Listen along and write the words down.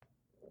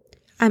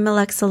I'm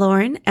Alexa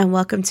Lauren, and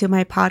welcome to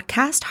my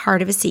podcast,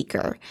 Heart of a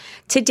Seeker.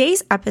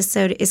 Today's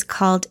episode is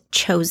called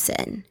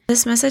Chosen.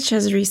 This message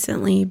has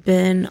recently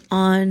been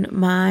on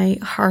my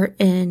heart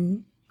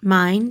and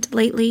mind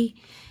lately,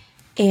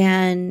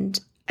 and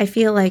I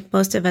feel like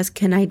most of us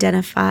can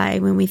identify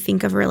when we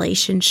think of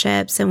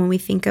relationships and when we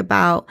think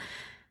about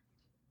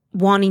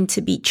wanting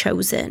to be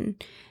chosen.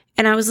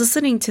 And I was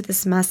listening to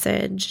this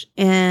message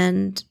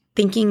and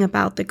thinking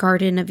about the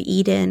Garden of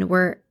Eden,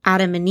 where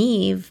Adam and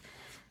Eve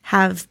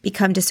have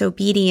become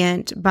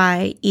disobedient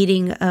by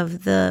eating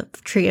of the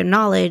tree of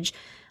knowledge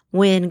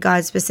when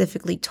God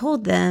specifically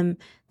told them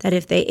that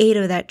if they ate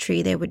of that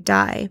tree, they would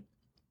die.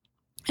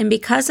 And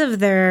because of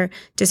their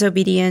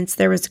disobedience,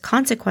 there was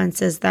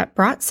consequences that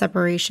brought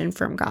separation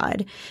from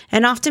God.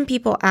 And often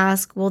people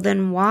ask, well,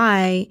 then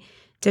why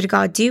did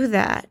God do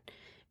that?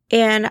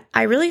 And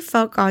I really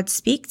felt God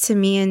speak to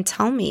me and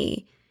tell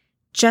me,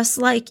 just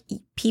like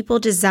people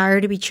desire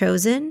to be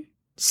chosen,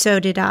 so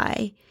did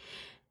I.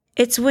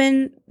 It's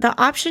when the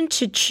option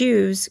to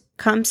choose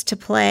comes to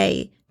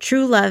play.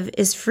 True love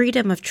is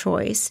freedom of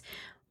choice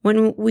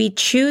when we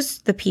choose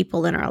the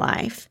people in our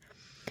life.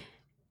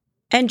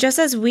 And just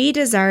as we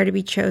desire to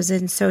be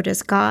chosen, so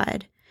does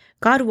God.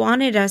 God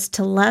wanted us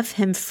to love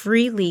him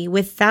freely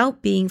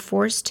without being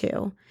forced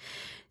to.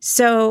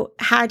 So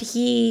had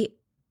he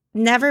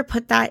never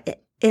put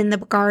that in the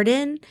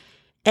garden,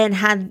 and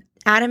had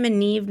Adam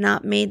and Eve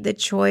not made the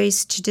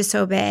choice to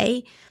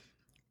disobey,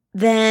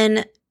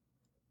 then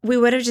we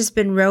would have just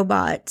been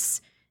robots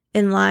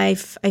in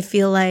life, I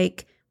feel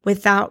like,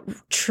 without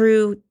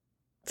true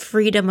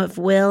freedom of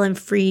will and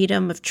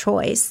freedom of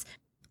choice.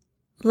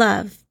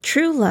 Love,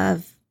 true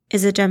love,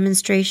 is a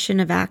demonstration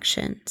of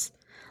actions.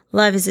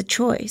 Love is a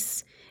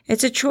choice.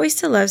 It's a choice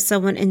to love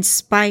someone in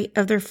spite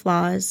of their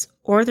flaws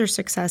or their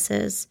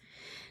successes.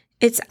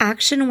 It's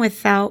action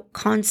without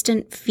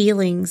constant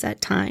feelings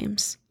at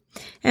times.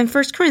 In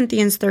 1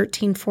 Corinthians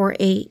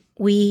 13:4-8,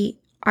 we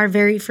are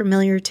very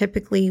familiar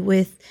typically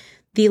with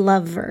the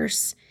love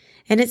verse.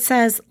 And it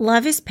says,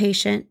 love is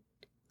patient,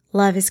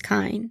 love is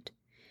kind.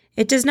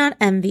 It does not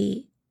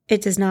envy,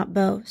 it does not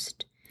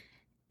boast.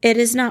 It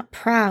is not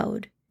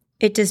proud,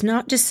 it does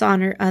not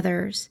dishonor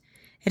others.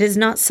 It is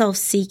not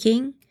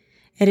self-seeking,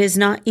 it is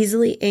not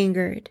easily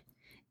angered.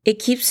 It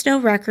keeps no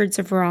records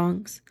of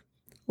wrongs.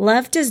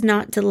 Love does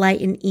not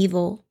delight in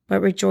evil,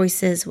 but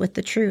rejoices with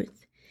the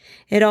truth.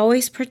 It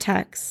always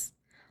protects,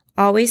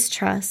 always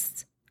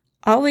trusts,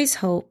 always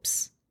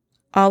hopes,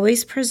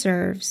 always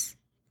preserves.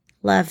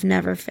 Love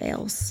never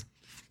fails.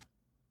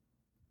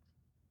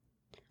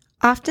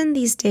 Often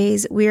these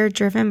days, we are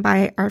driven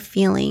by our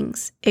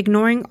feelings,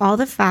 ignoring all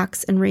the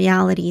facts and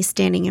reality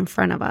standing in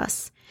front of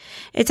us.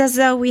 It's as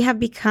though we have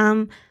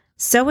become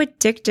so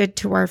addicted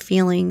to our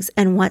feelings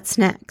and what's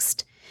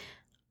next,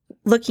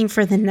 looking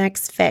for the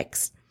next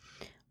fix.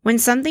 When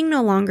something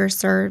no longer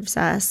serves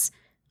us,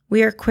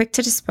 we are quick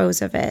to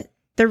dispose of it.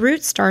 The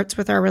root starts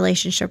with our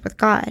relationship with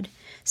God.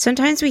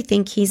 Sometimes we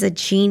think he's a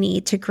genie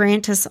to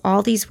grant us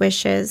all these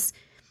wishes.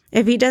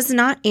 If he does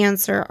not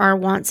answer our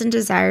wants and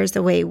desires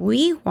the way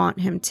we want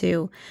him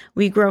to,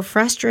 we grow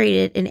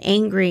frustrated and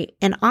angry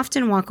and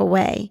often walk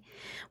away.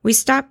 We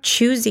stop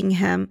choosing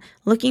him,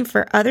 looking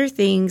for other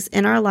things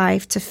in our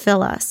life to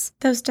fill us.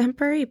 Those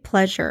temporary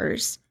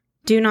pleasures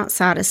do not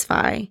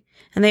satisfy,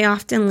 and they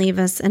often leave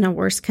us in a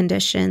worse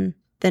condition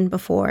than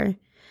before.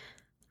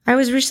 I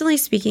was recently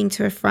speaking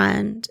to a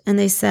friend, and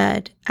they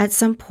said, at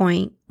some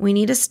point, we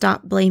need to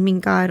stop blaming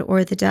God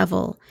or the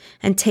devil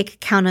and take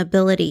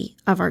accountability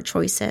of our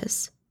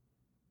choices.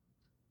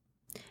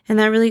 And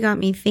that really got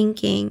me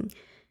thinking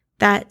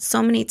that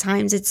so many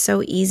times it's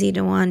so easy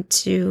to want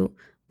to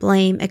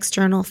blame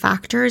external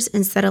factors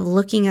instead of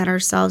looking at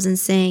ourselves and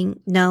saying,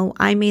 no,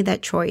 I made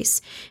that choice.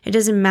 It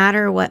doesn't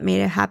matter what may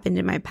have happened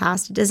in my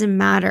past. It doesn't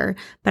matter,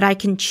 but I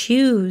can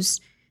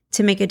choose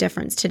to make a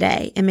difference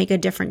today and make a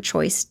different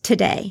choice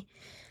today.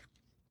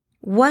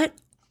 What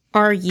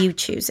are you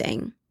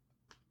choosing?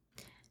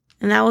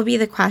 And that will be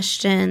the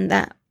question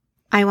that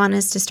I want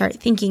us to start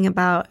thinking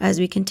about as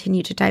we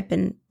continue to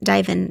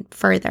dive in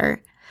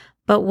further.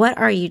 But what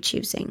are you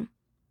choosing?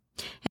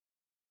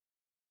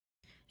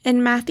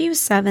 In Matthew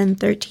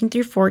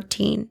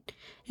 7:13-14,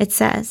 it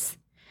says,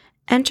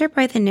 enter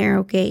by the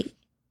narrow gate,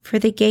 for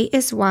the gate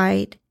is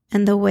wide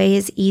and the way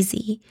is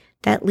easy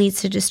that leads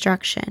to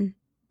destruction.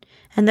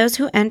 And those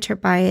who enter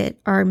by it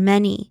are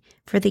many,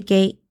 for the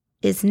gate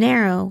is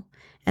narrow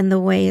and the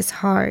way is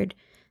hard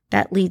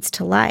that leads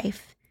to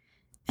life.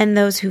 And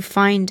those who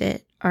find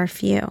it are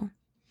few.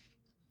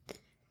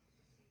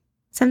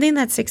 Something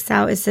that sticks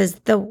out, it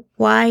says the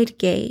wide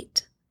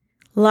gate,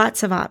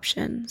 lots of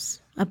options,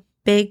 a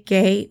big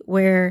gate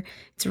where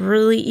it's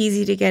really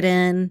easy to get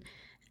in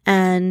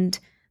and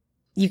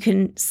you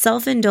can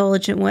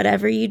self-indulge in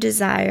whatever you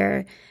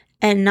desire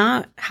and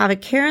not have a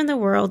care in the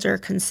world or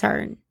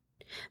concern.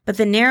 But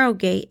the narrow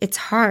gate, it's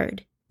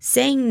hard.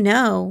 Saying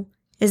no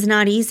is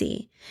not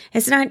easy.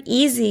 It's not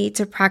easy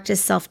to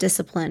practice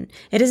self-discipline.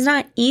 It is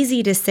not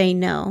easy to say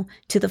no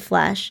to the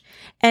flesh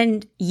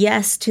and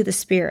yes to the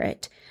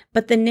spirit.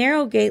 But the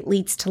narrow gate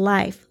leads to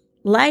life.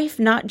 Life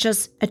not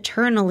just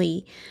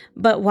eternally,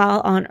 but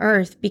while on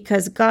earth,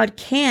 because God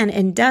can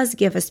and does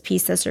give us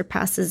peace that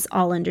surpasses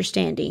all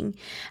understanding.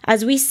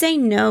 As we say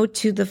no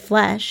to the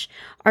flesh,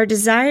 our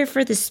desire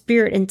for the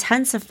Spirit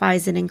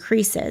intensifies and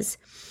increases.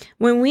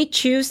 When we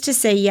choose to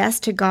say yes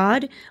to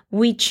God,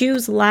 we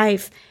choose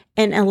life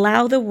and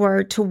allow the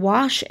Word to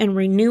wash and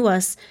renew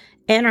us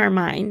in our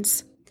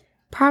minds.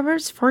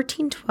 Proverbs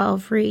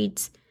 14:12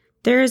 reads,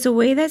 "There is a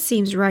way that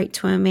seems right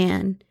to a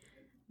man,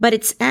 but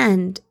its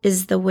end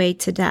is the way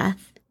to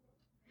death."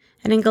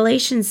 And in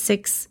Galatians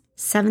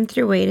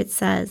 6:7-8, it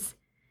says,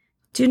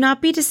 "Do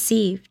not be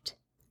deceived.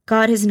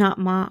 God is not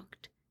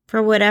mocked.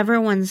 For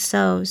whatever one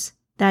sows,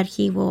 that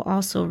he will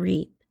also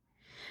reap.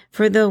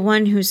 For the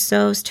one who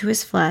sows to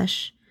his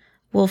flesh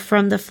will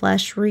from the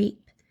flesh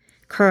reap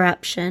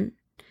corruption.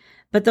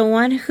 But the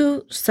one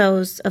who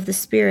sows of the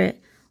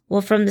Spirit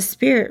will from the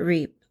Spirit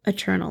reap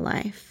eternal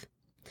life."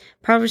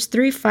 Proverbs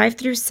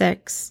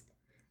 3:5-6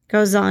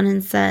 goes on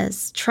and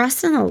says,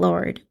 "Trust in the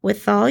Lord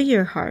with all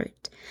your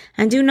heart,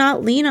 and do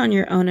not lean on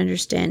your own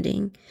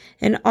understanding.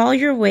 In all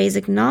your ways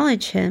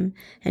acknowledge him,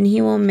 and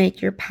he will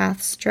make your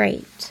path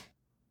straight."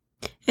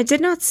 It did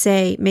not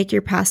say, make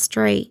your path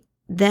straight,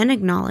 then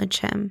acknowledge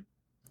him.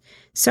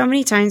 So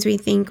many times we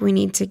think we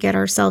need to get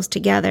ourselves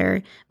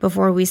together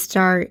before we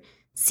start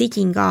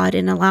seeking God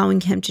and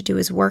allowing him to do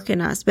his work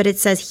in us. But it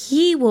says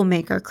he will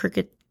make our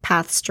crooked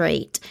path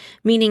straight,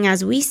 meaning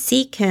as we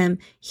seek him,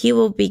 he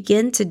will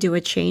begin to do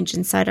a change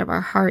inside of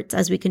our hearts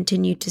as we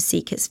continue to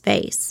seek his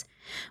face.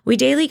 We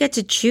daily get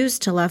to choose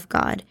to love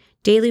God.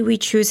 Daily we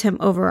choose him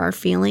over our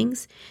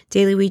feelings.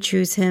 Daily we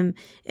choose him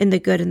in the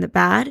good and the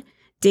bad.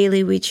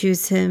 Daily we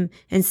choose him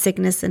in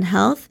sickness and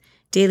health.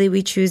 Daily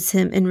we choose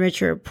him in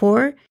rich or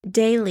poor.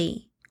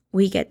 Daily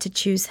we get to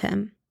choose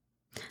him.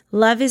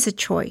 Love is a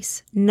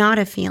choice, not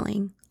a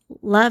feeling.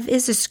 Love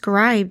is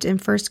described in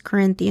 1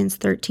 Corinthians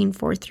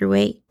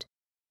 13:4-8.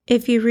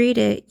 If you read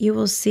it, you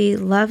will see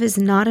love is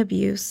not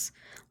abuse.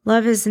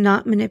 Love is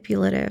not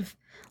manipulative.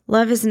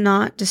 Love is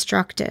not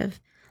destructive.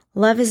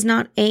 Love is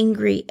not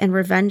angry and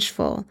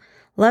revengeful.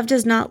 Love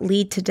does not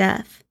lead to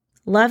death.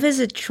 Love is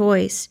a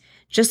choice,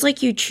 just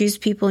like you choose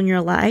people in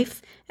your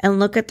life and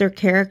look at their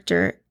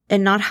character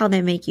and not how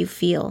they make you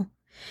feel.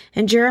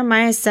 In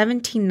Jeremiah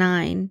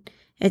 17:9,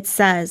 it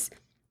says,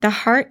 "The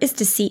heart is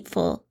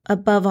deceitful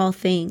above all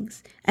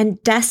things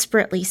and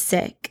desperately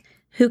sick.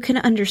 Who can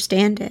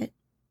understand it?"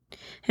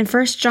 In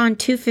 1 John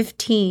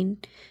 2:15,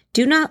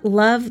 "Do not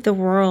love the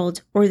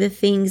world or the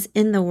things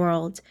in the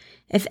world.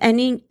 If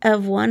any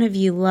of one of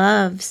you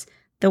loves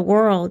the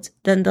world,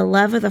 then the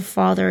love of the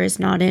Father is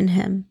not in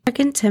him."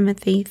 2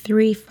 Timothy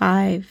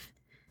 3:5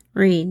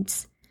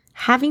 reads,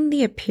 "Having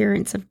the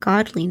appearance of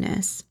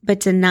godliness, but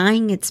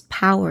denying its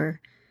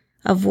power,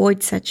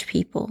 avoid such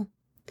people."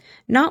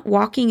 Not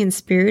walking in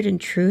spirit and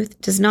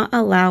truth does not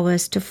allow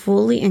us to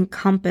fully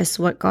encompass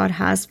what God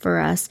has for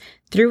us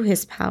through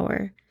his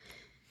power.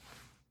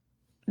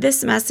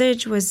 This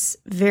message was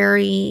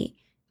very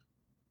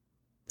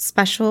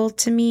special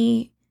to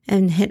me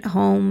and hit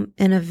home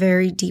in a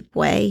very deep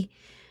way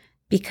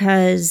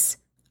because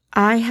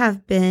I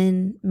have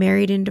been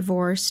married and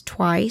divorced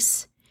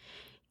twice.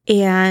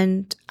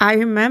 And I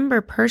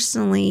remember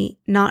personally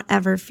not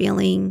ever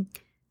feeling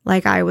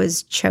like I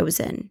was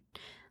chosen,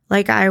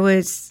 like I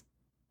was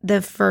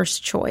the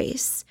first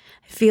choice.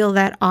 I feel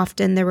that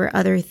often there were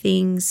other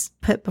things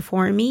put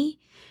before me,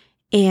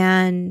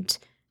 and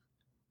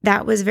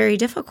that was very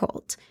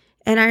difficult.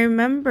 And I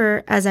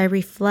remember as I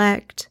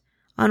reflect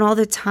on all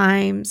the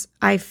times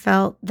I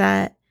felt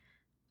that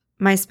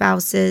my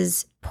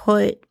spouses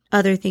put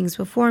other things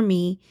before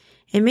me,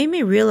 it made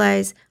me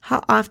realize,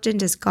 how often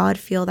does God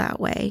feel that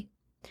way?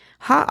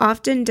 How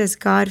often does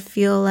God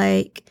feel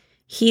like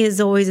he is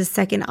always a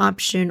second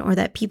option, or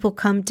that people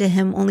come to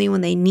him only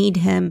when they need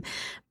him,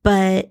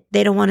 but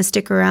they don't want to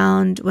stick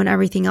around when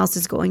everything else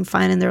is going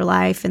fine in their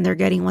life and they're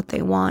getting what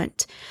they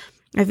want?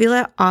 I feel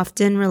that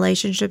often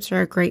relationships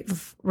are a great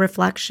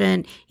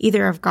reflection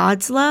either of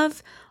God's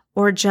love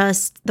or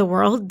just the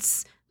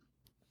world's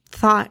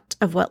thought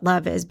of what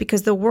love is,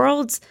 because the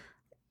world's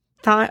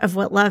thought of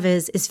what love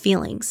is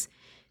feelings.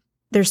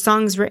 There's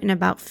songs written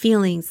about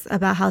feelings,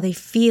 about how they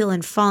feel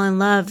and fall in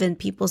love, and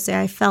people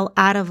say, I fell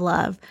out of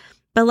love.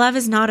 But love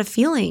is not a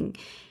feeling.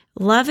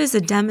 Love is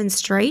a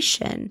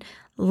demonstration.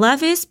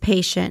 Love is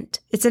patient.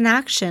 It's an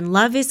action.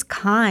 Love is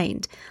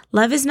kind.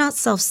 Love is not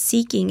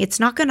self-seeking. It's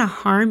not going to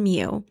harm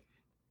you.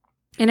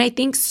 And I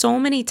think so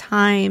many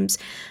times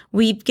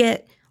we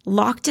get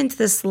locked into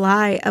this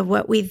lie of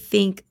what we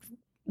think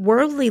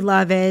worldly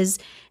love is,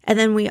 and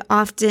then we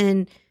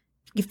often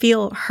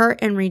feel hurt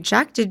and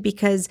rejected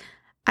because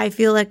I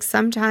feel like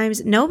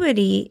sometimes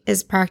nobody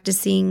is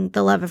practicing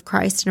the love of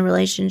Christ in a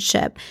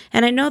relationship.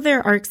 And I know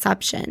there are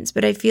exceptions,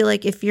 but I feel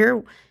like if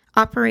you're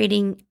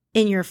operating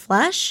in your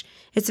flesh,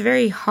 it's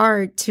very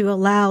hard to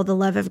allow the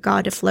love of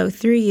God to flow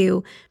through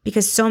you,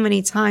 because so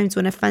many times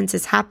when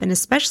offenses happen,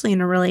 especially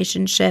in a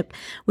relationship,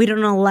 we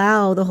don't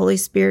allow the Holy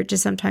Spirit to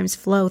sometimes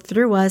flow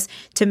through us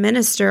to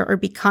minister or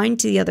be kind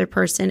to the other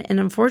person. And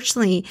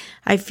unfortunately,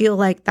 I feel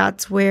like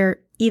that's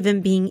where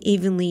even being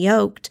evenly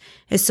yoked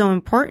is so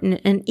important.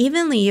 And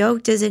evenly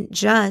yoked isn't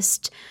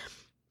just,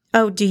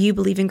 oh, do you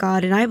believe in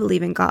God and I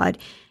believe in God?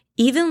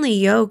 Evenly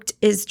yoked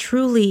is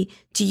truly,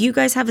 do you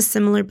guys have a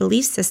similar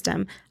belief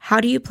system? How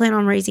do you plan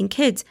on raising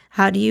kids?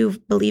 How do you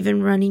believe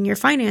in running your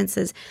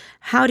finances?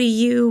 How do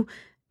you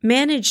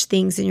manage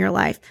things in your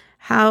life?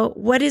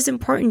 What is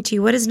important to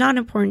you? What is not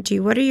important to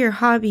you? What are your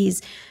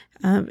hobbies?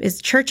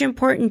 Is church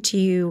important to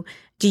you?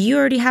 Do you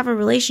already have a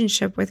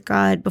relationship with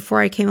God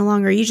before I came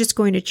along? Or are you just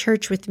going to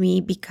church with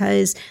me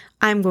because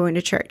I'm going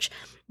to church?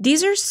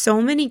 These are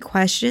so many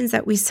questions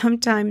that we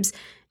sometimes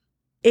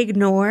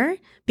ignore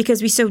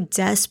because we so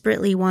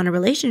desperately want a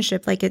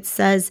relationship. Like it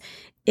says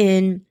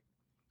in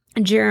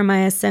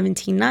Jeremiah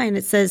 17:9,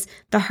 it says,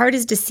 the heart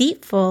is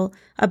deceitful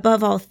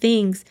above all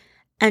things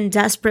and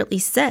desperately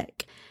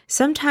sick.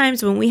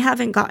 Sometimes when we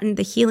haven't gotten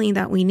the healing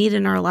that we need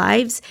in our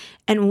lives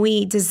and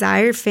we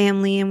desire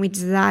family and we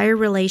desire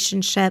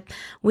relationship,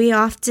 we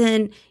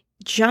often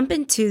jump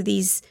into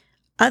these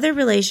other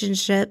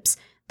relationships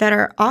that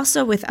are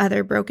also with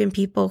other broken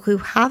people who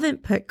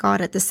haven't put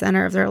God at the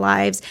center of their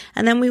lives.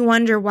 And then we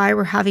wonder why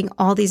we're having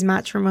all these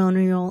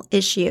matrimonial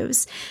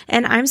issues.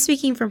 And I'm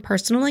speaking from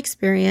personal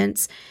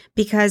experience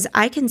because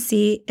I can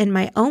see in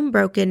my own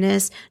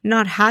brokenness,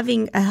 not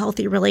having a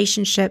healthy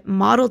relationship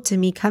modeled to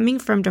me, coming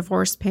from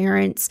divorced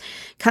parents,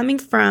 coming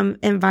from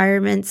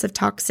environments of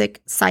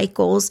toxic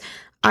cycles.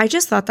 I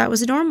just thought that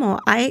was normal.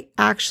 I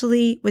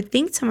actually would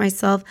think to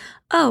myself,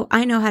 oh,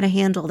 I know how to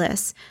handle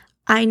this.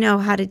 I know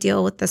how to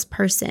deal with this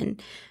person,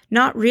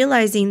 not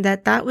realizing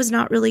that that was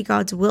not really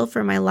God's will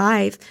for my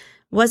life,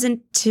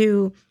 wasn't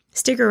to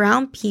stick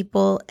around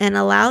people and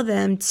allow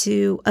them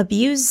to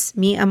abuse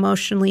me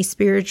emotionally,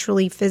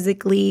 spiritually,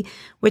 physically,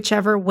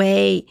 whichever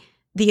way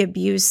the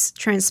abuse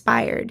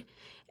transpired.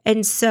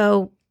 And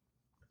so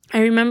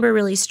I remember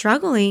really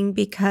struggling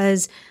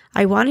because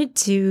I wanted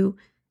to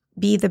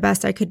be the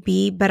best I could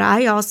be, but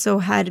I also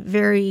had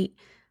very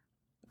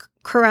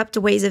corrupt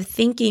ways of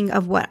thinking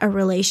of what a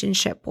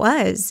relationship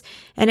was.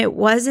 And it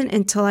wasn't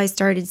until I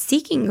started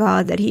seeking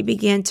God that He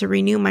began to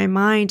renew my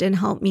mind and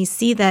help me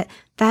see that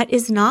that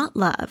is not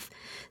love.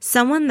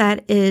 Someone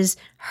that is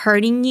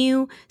hurting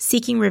you,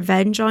 seeking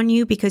revenge on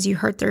you because you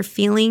hurt their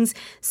feelings,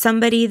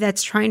 somebody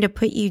that's trying to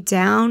put you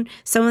down,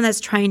 someone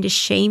that's trying to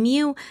shame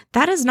you,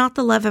 that is not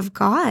the love of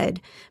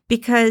God.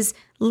 Because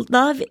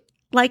love,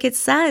 like it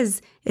says,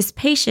 is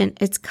patient,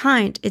 it's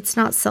kind, it's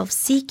not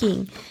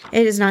self-seeking,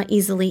 it is not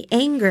easily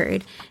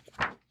angered,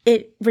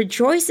 it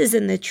rejoices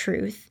in the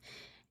truth,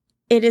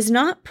 it is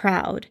not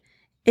proud,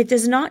 it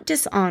does not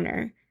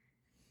dishonor.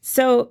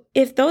 So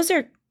if those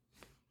are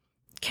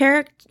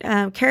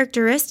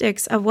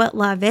characteristics of what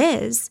love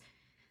is,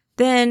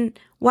 then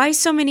why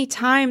so many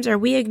times are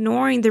we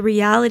ignoring the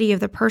reality of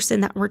the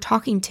person that we're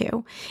talking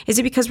to? Is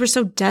it because we're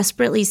so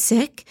desperately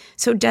sick,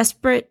 so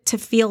desperate to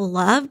feel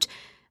loved,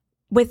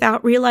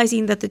 without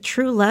realizing that the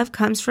true love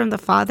comes from the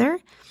Father?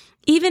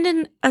 Even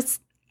in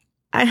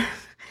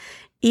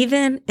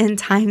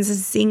times of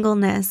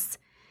singleness,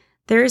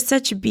 there is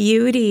such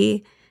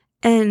beauty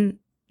in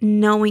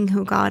knowing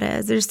who God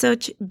is. There's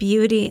such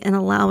beauty in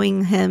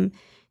allowing Him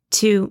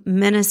to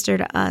minister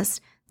to us,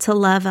 to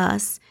love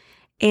us.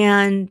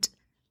 And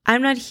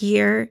I'm not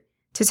here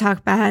to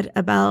talk bad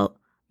about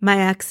my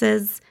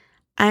exes.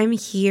 I'm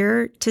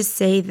here to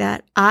say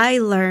that I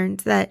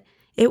learned that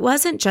it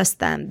wasn't just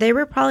them. They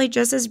were probably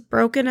just as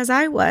broken as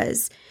I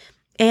was.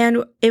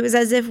 And it was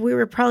as if we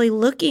were probably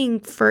looking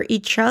for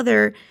each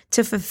other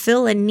to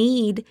fulfill a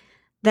need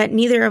that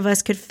neither of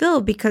us could fill,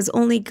 because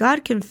only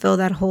God can fill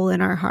that hole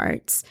in our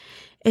hearts.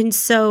 And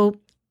so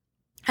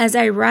as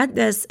I read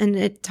this and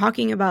it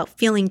talking about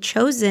feeling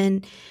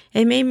chosen,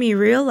 it made me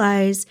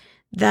realize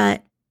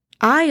that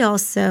I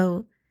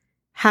also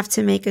have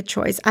to make a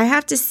choice. I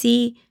have to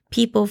see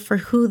people for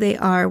who they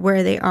are,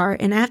 where they are,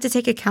 and I have to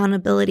take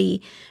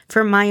accountability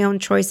for my own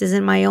choices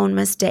and my own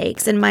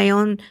mistakes and my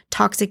own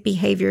toxic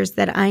behaviors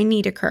that I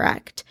need to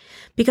correct.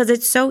 Because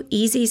it's so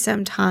easy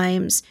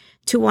sometimes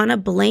to want to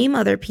blame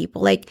other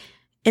people. Like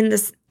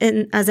as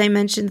I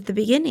mentioned at the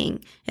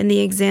beginning, in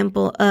the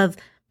example of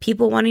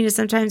people wanting to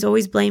sometimes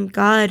always blame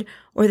God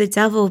or the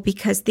devil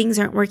because things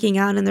aren't working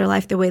out in their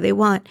life the way they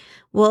want.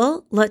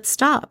 Well, let's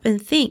stop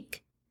and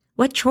think.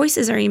 What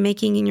choices are you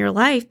making in your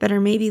life that are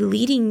maybe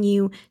leading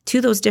you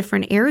to those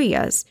different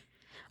areas?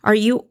 Are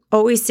you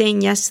always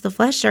saying yes to the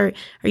flesh, or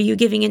are you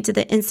giving into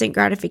the instant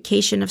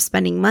gratification of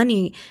spending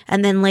money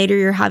and then later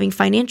you're having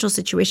financial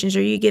situations?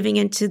 Are you giving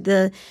into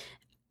the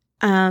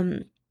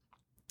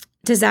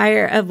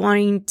desire of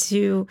wanting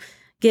to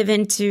give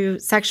into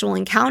sexual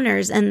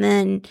encounters and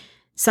then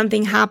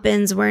something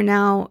happens where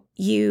now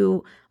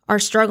you are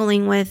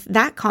struggling with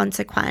that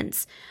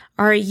consequence?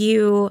 Are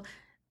you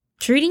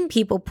treating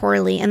people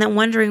poorly and then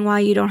wondering why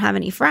you don't have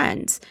any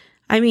friends?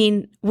 I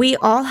mean, we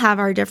all have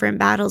our different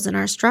battles and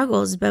our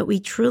struggles, but we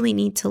truly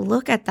need to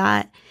look at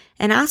that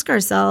and ask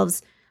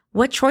ourselves,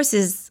 what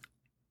choices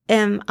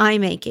am I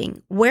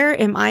making? Where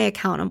am I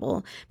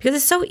accountable? Because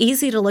it's so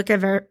easy to look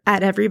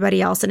at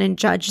everybody else and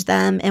judge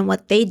them and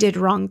what they did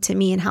wrong to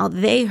me and how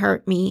they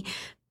hurt me.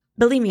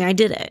 Believe me, I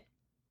did it.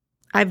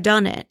 I've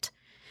done it.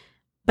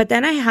 But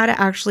then I had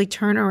to actually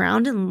turn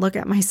around and look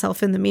at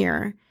myself in the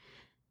mirror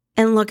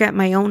and look at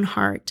my own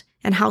heart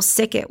and how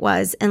sick it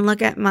was, and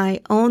look at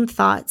my own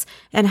thoughts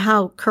and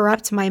how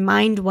corrupt my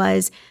mind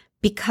was,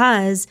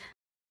 because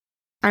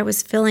I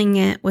was filling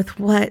it with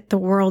what the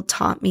world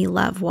taught me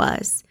love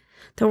was.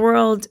 The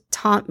world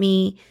taught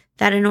me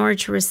that in order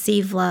to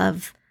receive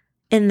love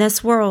in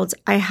this world,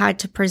 I had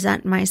to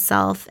present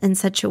myself in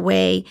such a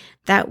way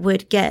that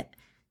would get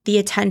the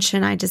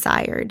attention I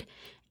desired.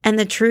 And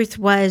the truth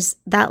was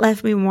that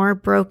left me more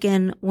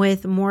broken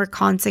with more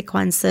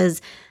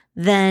consequences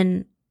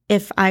than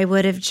if I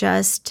would have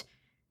just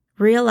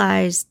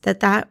realized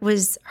that that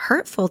was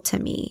hurtful to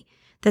me,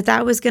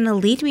 that was going to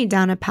lead me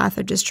down a path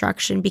of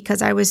destruction,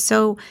 because I was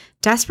so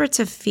desperate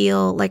to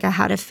feel like I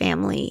had a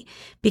family,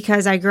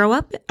 because I grew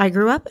up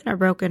in a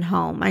broken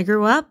home. I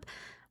grew up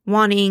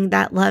wanting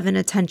that love and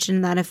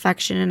attention, that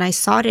affection, and I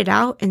sought it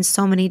out in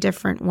so many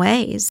different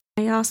ways.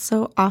 I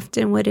also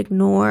often would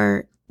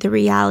ignore the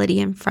reality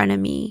in front of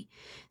me.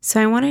 So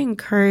I want to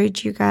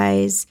encourage you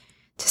guys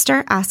to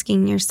start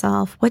asking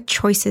yourself, what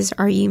choices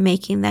are you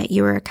making that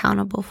you are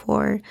accountable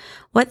for?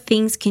 What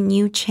things can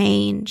you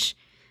change?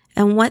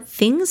 And what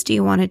things do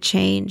you want to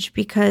change?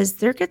 Because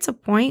there gets a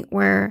point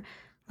where,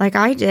 like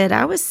I did,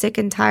 I was sick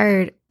and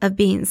tired of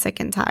being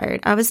sick and tired.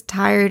 I was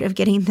tired of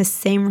getting the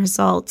same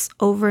results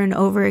over and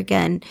over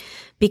again,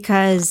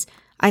 because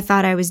I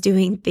thought I was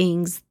doing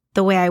things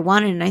the way I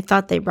wanted, and I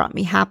thought they brought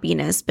me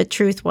happiness. But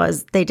truth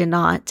was, they did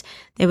not.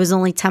 It was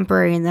only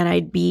temporary, and then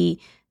I'd be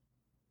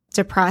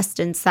depressed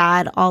and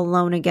sad all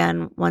alone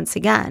again once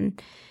again.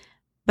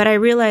 But I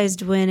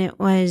realized when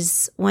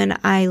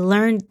I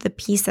learned the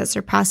peace that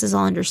surpasses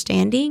all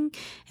understanding,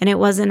 and it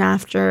wasn't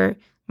after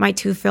my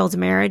 2 failed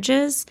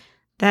marriages,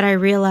 that I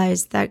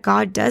realized that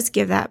God does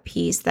give that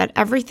peace, that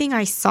everything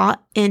I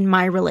sought in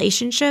my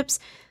relationships,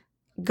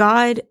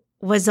 God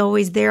was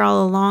always there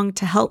all along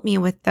to help me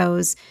with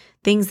those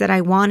things that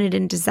I wanted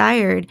and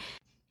desired.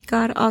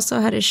 God also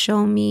had to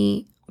show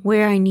me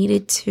where I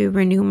needed to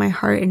renew my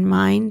heart and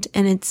mind.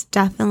 And it's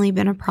definitely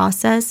been a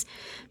process,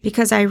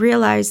 because I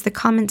realized the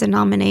common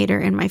denominator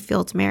in my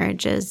failed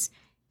marriages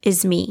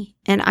is me.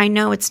 And I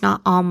know it's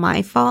not all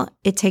my fault.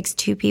 It takes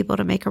 2 people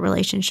to make a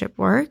relationship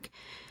work.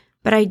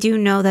 But I do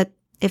know that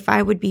if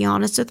I would be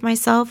honest with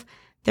myself,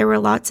 there were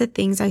lots of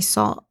things I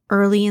saw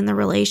early in the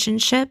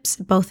relationships,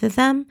 both of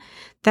them,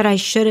 that I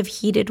should have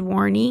heeded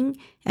warning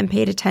and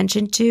paid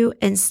attention to,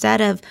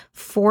 instead of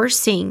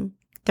forcing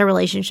the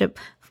relationship,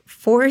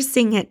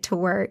 forcing it to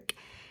work.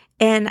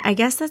 And I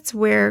guess that's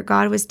where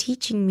God was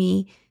teaching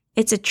me,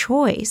 it's a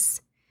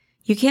choice.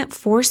 You can't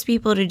force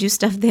people to do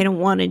stuff they don't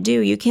want to do.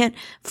 You can't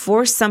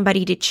force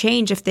somebody to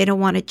change if they don't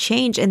want to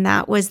change. And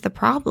that was the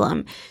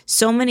problem.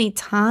 So many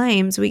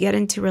times we get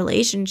into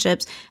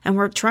relationships and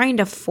we're trying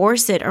to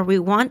force it, or we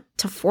want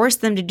to force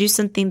them to do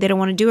something they don't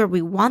want to do, or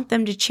we want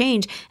them to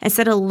change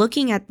instead of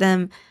looking at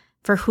them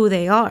for who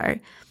they are.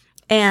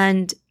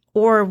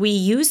 Or we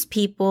use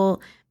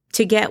people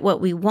to get what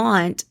we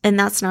want, and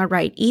that's not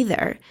right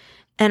either.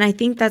 And I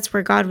think that's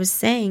where God was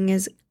saying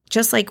is,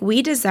 just like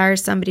we desire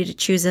somebody to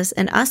choose us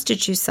and us to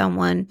choose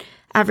someone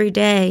every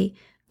day,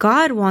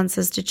 God wants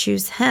us to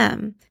choose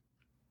Him.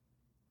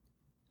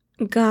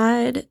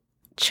 God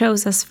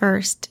chose us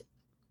first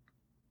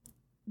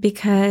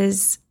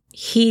because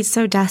He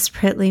so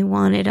desperately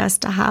wanted us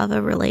to have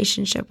a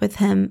relationship with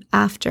Him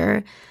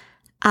after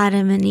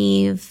Adam and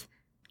Eve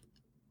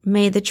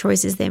made the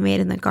choices they made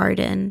in the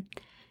garden.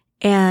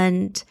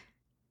 And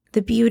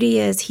the beauty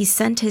is He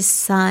sent His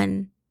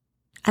Son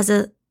as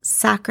a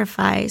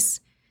sacrifice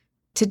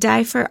to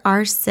die for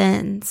our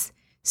sins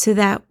so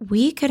that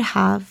we could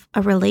have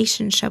a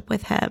relationship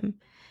with Him.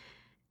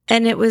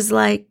 And it was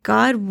like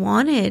God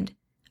wanted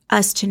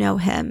us to know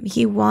Him.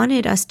 He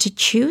wanted us to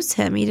choose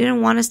Him. He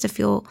didn't want us to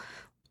feel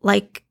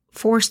like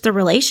forced the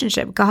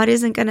relationship. God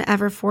isn't going to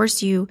ever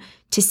force you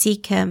to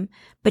seek Him,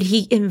 but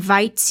He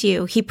invites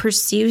you. He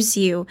pursues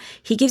you.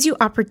 He gives you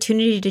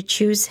opportunity to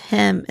choose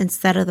Him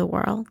instead of the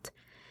world.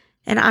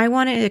 And I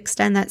want to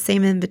extend that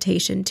same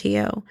invitation to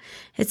you.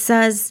 It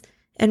says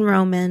in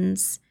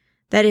Romans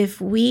that if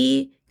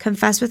we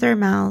confess with our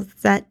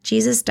mouth that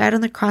Jesus died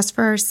on the cross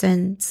for our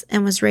sins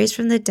and was raised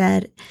from the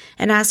dead,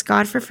 and ask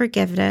God for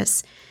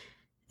forgiveness,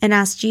 and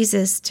ask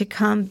Jesus to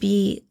come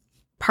be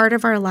part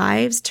of our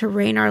lives, to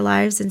reign our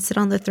lives and sit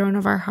on the throne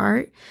of our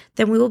heart,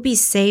 then we will be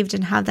saved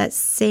and have that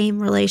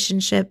same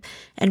relationship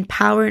and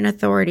power and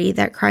authority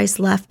that Christ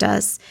left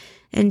us,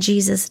 in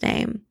Jesus'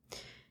 name.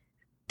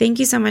 Thank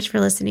you so much for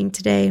listening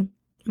today.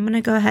 I'm going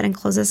to go ahead and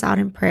close this out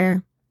in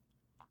prayer.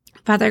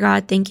 Father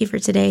God, thank you for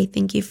today.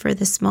 Thank you for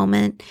this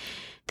moment.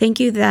 Thank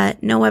you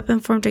that no weapon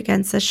formed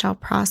against us shall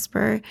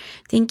prosper.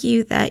 Thank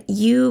you that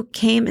you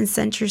came and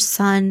sent your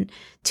son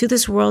to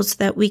this world so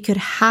that we could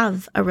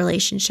have a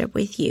relationship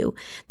with you,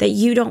 that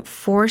you don't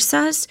force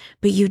us,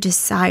 but you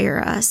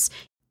desire us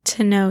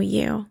to know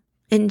you.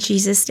 In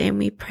Jesus' name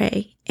we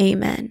pray.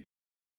 Amen.